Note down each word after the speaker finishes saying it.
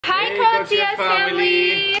Code CS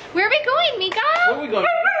family. Where are we going, Meeka? Where are we going?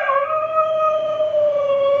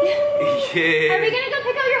 Yeah. Are we gonna go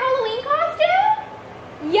pick out your Halloween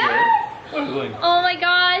costume? Yes! Where are we going? Oh my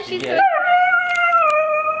gosh, she's so excited.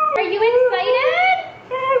 Are you excited?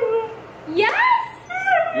 Yes!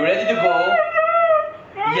 You ready to go?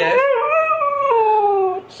 Yes.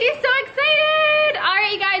 She's so excited!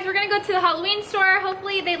 Alright, you guys, we're gonna go to the Halloween store.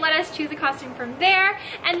 Hopefully they let us choose a costume from there.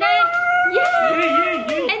 And then,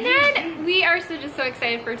 and then we are just so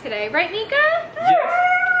excited for today. Right, Meeka? Yes.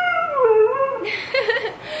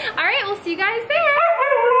 Alright, we'll see you guys there.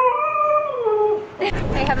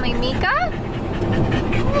 I have my Meeka.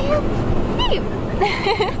 Hey.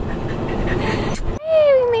 Hey,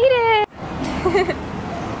 we made it.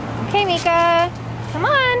 Okay, Meeka. Come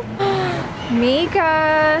on.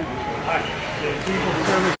 Meeka.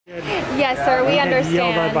 Yes, sir, we understand.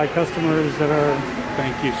 Yelled at by customers that are,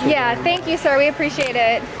 thank you so Yeah, much. thank you, sir. We appreciate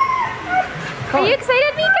it. Are you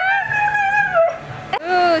excited, Meeka?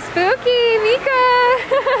 Ooh, spooky, Meeka.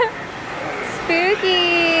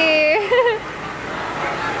 Spooky.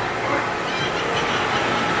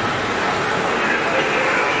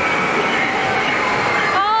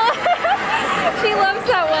 Oh, she loves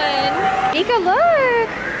that one. Meeka, look.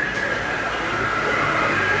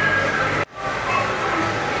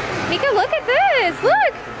 Meeka, look at this.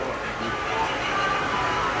 Look.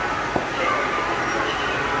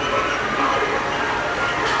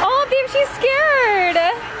 Oh, babe, she's scared.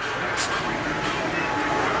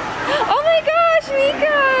 Oh my gosh,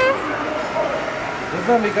 Meeka. What's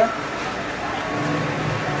that, Meeka?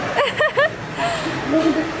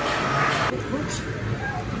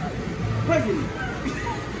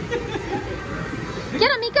 Get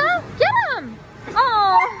him, Meeka. Get him.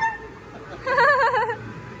 Oh.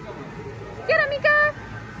 Get him, Meeka.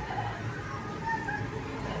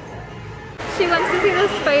 She wants to see the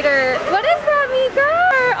spider. What is that, Meeka?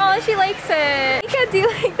 Oh, she likes it. Meeka, do you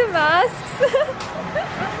like the masks?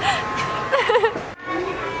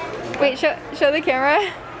 Wait, show the camera.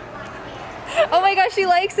 Oh my gosh, she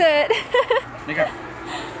likes it. Meeka.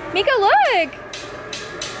 Meeka, look.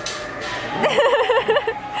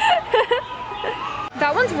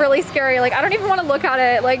 That one's really scary. Like, I don't even want to look at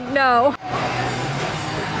it. Like, no.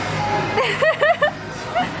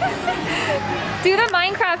 Do the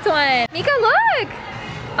Minecraft one. Meeka, look.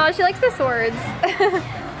 Oh, she likes the swords.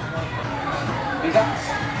 Meeka.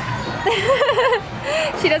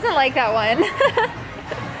 She doesn't like that one.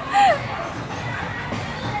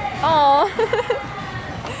 Oh.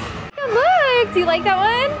 Look, do you like that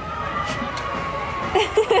one?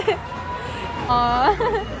 Aw.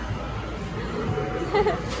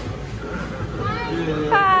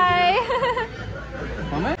 Hi.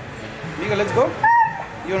 Mama? Meeka, let's go.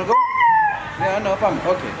 You wanna go? Yeah, no problem.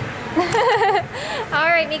 Okay. All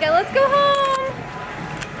right, Meeka, let's go home.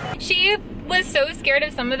 She was so scared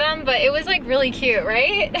of some of them, but it was like really cute,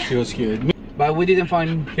 right? She was cute. But we didn't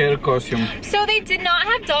find her costume. So they did not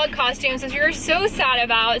have dog costumes, which we were so sad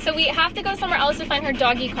about. So we have to go somewhere else to find her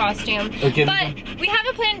doggy costume. Okay. But we have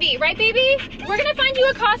a plan B, right, baby? We're gonna find you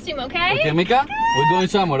a costume, okay? Okay, Meeka? We're going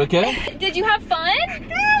somewhere, okay? Did you have fun?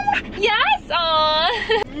 Yes? Aww.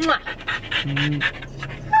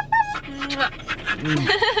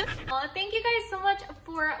 Aw, thank you guys so much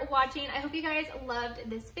for watching. I hope you guys loved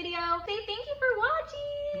this video. Say thank you for watching.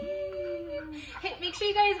 Make sure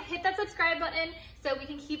you guys hit that subscribe button so we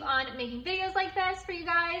can keep on making videos like this for you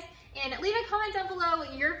guys. And leave a comment down below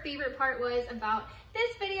what your favorite part was about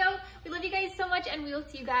this video. We love you guys so much, and we will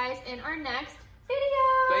see you guys in our next video.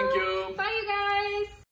 Thank you. Bye, you guys.